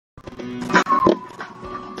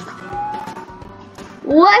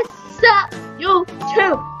What's up,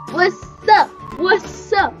 YouTube? What's up?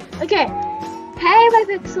 What's up? Okay. Hey, my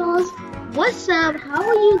pixels. What's up? How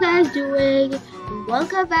are you guys doing?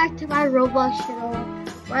 Welcome back to my Roblox channel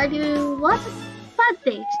where I do lots of fun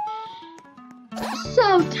things.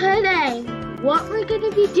 So today, what we're going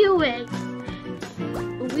to be doing,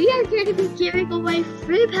 we are going to be giving away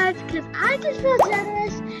free pets because I just feel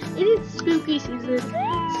generous. It is spooky season,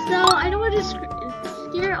 so I don't want to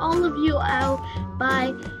scare all of you out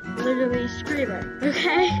by literally screaming,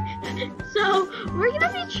 okay? So we're going to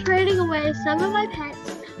be trading away some of my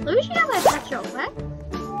pets. Let me show you my pets real quick.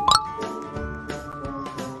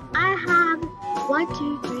 I have 1,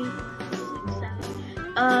 2, 3, 4, 6,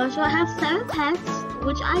 7. So I have 7 pets,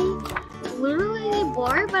 which I literally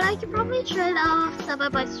bought, but I can probably trade off some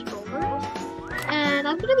of my strollers. And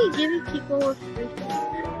I'm gonna be giving people free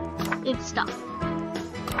and stuff.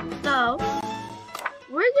 So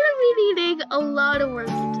we're gonna be needing a lot of work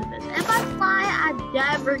into this. If I fly, I'm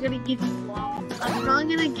never gonna give you long. I'm not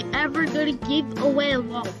ever gonna give away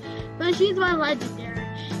long. But she's my legendary,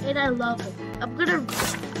 and I love it. I'm gonna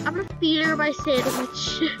feed her my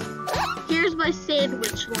sandwich. Here's my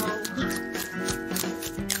sandwich long.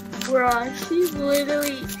 Bruh, she's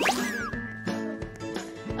literally.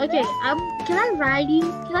 Okay, can I ride you?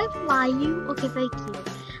 Can I fly you? Okay, thank you.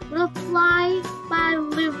 I'm gonna fly my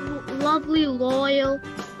lovely loyal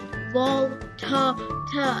to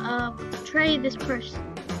trade this person.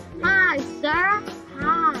 Hi, sir.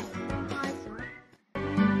 Hi. Hi, sir.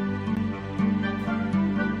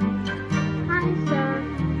 Hi, sir.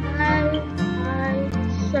 Hi,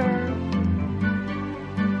 sir.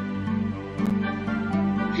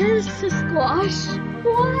 Here's the squash.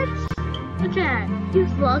 What? Okay,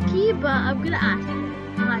 he's lucky, but I'm gonna ask him.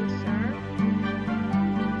 Hi, sir.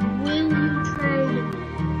 Will you trade?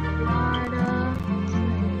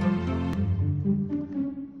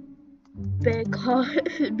 Because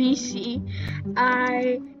BC,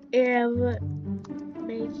 I am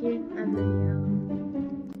making a video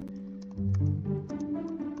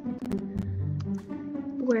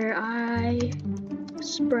where I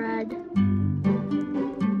spread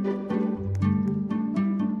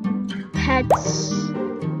pets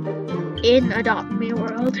in Adopt Me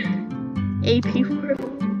World, AP World.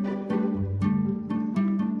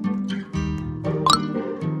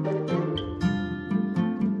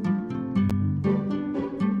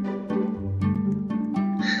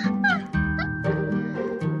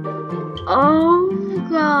 Oh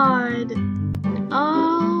god.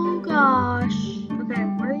 Oh gosh. Okay,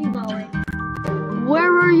 where are you going?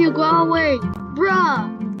 Where are you going? Bruh!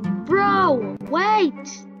 Bro!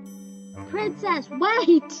 Wait! Princess,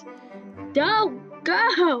 wait! Don't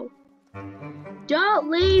go! Don't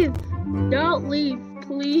leave! Don't leave,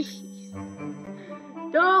 please!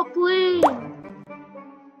 Don't please!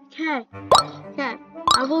 Okay. Okay.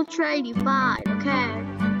 I will trade you 5, okay?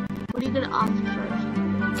 What are you gonna offer first?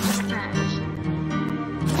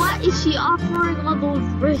 What is she offering all those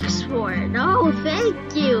drinks for? No,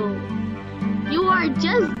 thank you. You are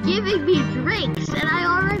just giving me drinks, and I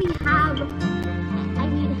already had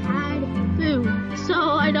food, so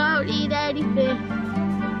I don't need anything.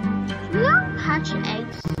 Should we all hatch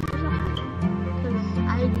eggs? Because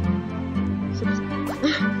I need some stuff.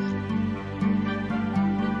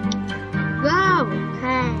 Go,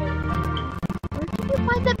 okay. Where can you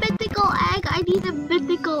find the mythical egg? I need a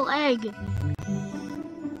mythical egg.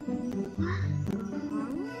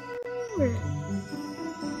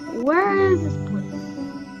 Where is this place?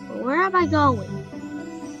 Where am I going?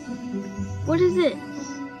 What is it?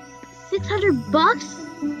 600 bucks?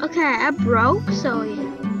 Okay, I'm broke, so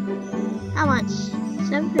yeah. How much?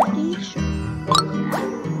 750? Sure. Okay.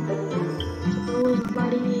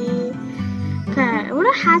 Buddy. Okay, I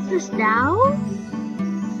wanna hatch this now.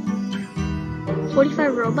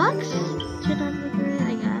 45 Robux? 200, I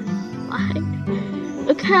guess. Fine.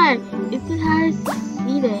 Okay, it has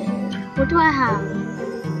seeded. What do I have?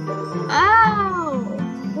 Oh!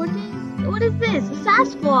 What is this? A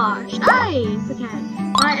Sasquatch! Nice! Okay.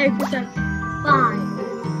 My egg percent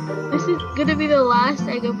 5. This is gonna be the last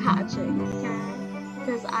egg I'm hatching, okay?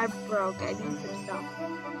 Because I'm broke. I need some stuff.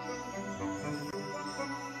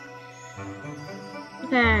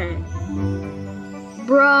 Okay.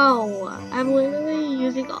 Bro, I'm literally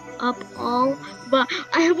using up all, but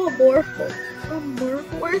I have a Morphle. A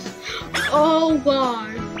Morphle? Oh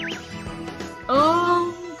gosh.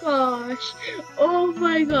 Oh gosh. Oh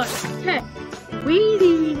my gosh. Okay. We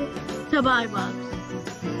need to buy bugs.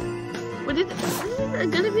 What is this?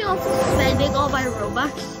 Is gonna be also spending all my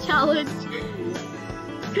Robux challenge.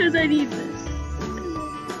 Because I need this.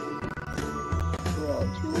 Well,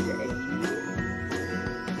 280.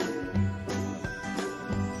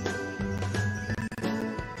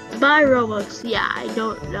 buy Robux. Yeah, I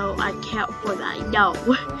don't know. I can't afford that. No.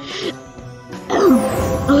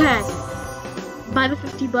 Okay. Buy the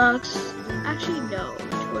 50 bucks. Actually, no.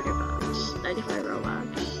 200 bucks. 95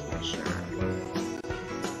 Robux. Sure.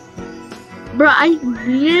 Bro, I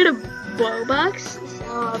need a Robux, so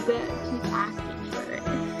I'm gonna keep asking for it.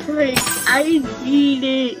 Like, I need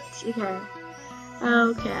it. Okay.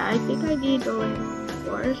 Okay, I think I need only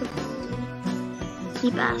 4 or something.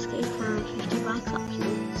 Keep asking for 50 bucks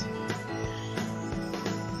options.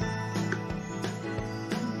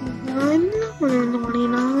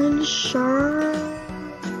 129, sure.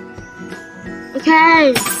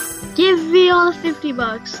 Okay, give me all the 50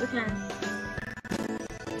 bucks. Okay.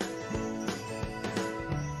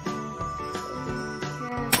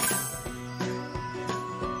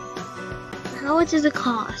 How much does it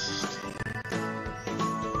cost?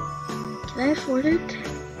 Can I afford it?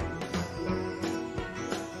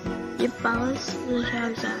 Your balance the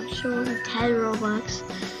transaction 10 Robux.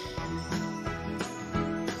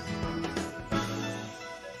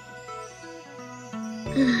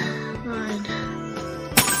 Fine.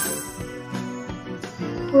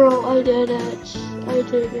 Bro, I did it. I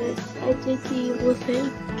did it. I did the evil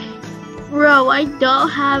thing. Bro, I don't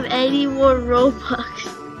have any more Robux.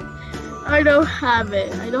 I don't have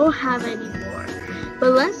it. I don't have any more.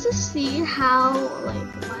 But let's just see how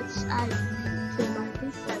much I need to buy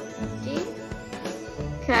this 70.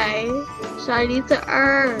 Okay. So I need to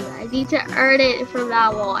earn. I need to earn it from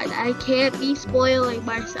now on. I can't be spoiling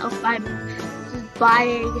myself by just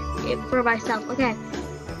buying it for myself. Okay.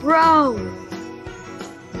 Bro.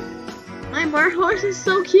 My Warhorse is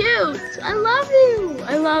so cute. I love you.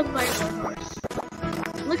 I love my Warhorse.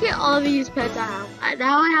 Look at all these pets I have.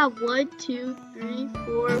 Now I have 1, 2, 3,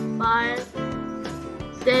 4, 5,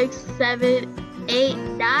 6, 7, 8,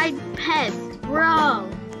 9 pets. Bro.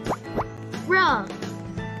 Bro.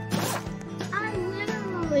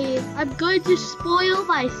 I'm going to spoil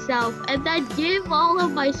myself and then give all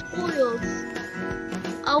of my spoils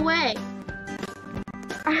away.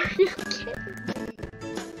 Are you kidding me?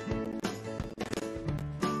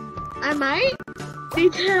 I might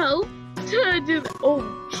need help to do that. Oh,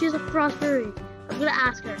 she's a prosperity. I'm gonna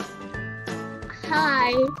ask her.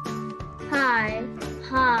 Hi. Hi.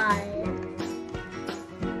 Hi.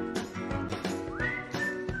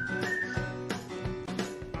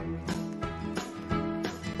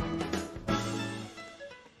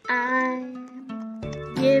 I'm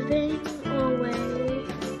giving away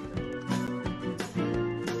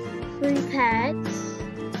free pets.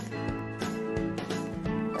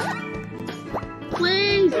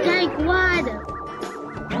 Please take one.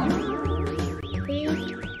 Pick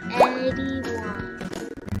anyone.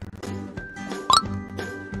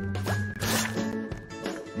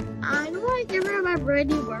 I don't want to give her my brand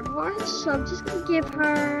new Warhorse, so I'm just gonna give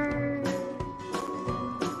her.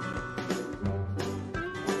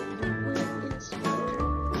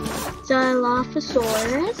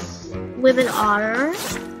 Dilophosaurus with an otter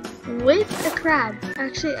with a crab.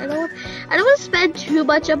 Actually, I don't want to spend too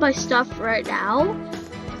much of my stuff right now.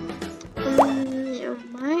 You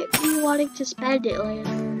might be wanting to spend it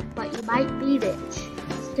later, but you might need it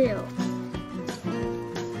still.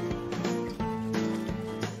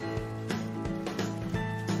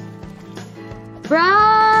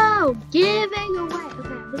 Bro, giving away.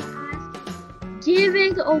 Okay, I'm gonna ask.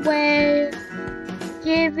 Giving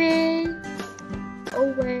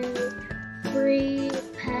away free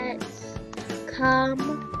pets. Come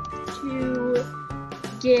to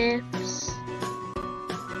gifts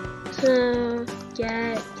to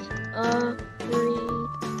get a free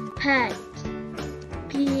pet.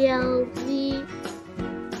 PLZ.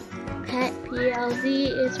 Pet PLZ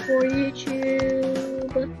is for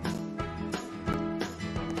YouTube.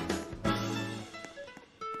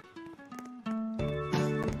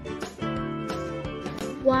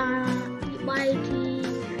 Mighty,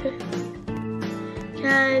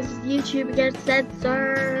 because YouTube gets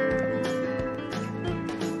censored.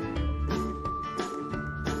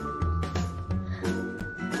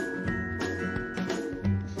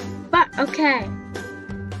 But okay,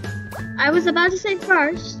 I was about to say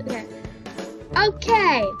first. Okay,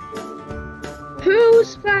 okay,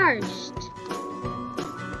 who's first?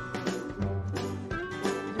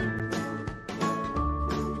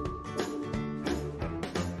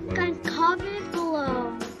 Comment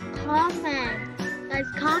below. Comment. Guys,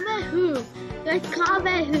 comment who. Guys,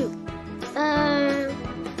 comment who. I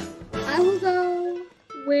will go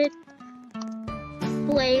with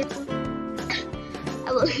Flame. I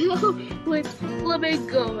will go with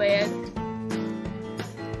Flamingo Man.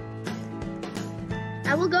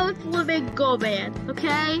 I will go with Flamingo Man,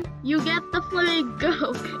 okay? You get the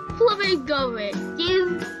Flamingo. flamingo it.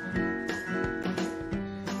 Give.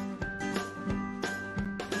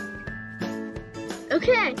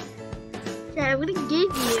 Okay. So I'm gonna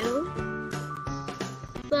give you.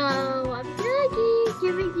 So I'm gonna be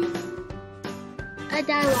giving you a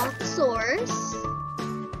Dilophosaurus.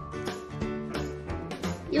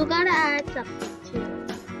 You gotta add something too.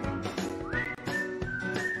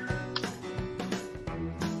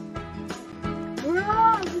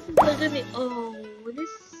 Bro, this is gonna be. Oh, this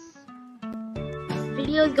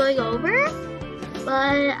video is going over,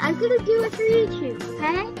 but I'm gonna do it for YouTube.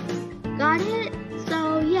 Okay? Got it?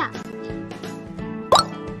 So yeah.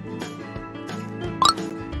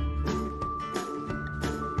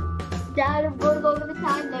 Dad, I'm going to go over the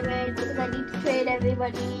time limit because I need to trade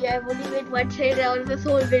everybody. I've only made one trade out of this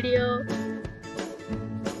whole video.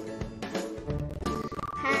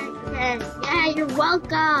 Hey, yeah, you're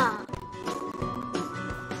welcome.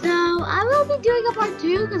 So, I will be doing a part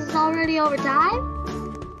 2 because it's already over time.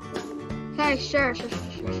 Okay, sure.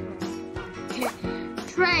 Okay,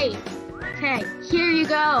 trade. Okay, here you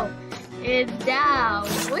go. And now,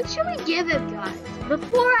 what should we give him, guys?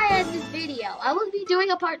 Before I end this video, I will be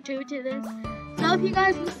doing a part 2 to this. So if you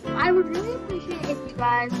guys, I would really appreciate if you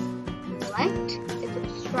guys liked and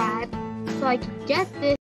subscribed so I can get this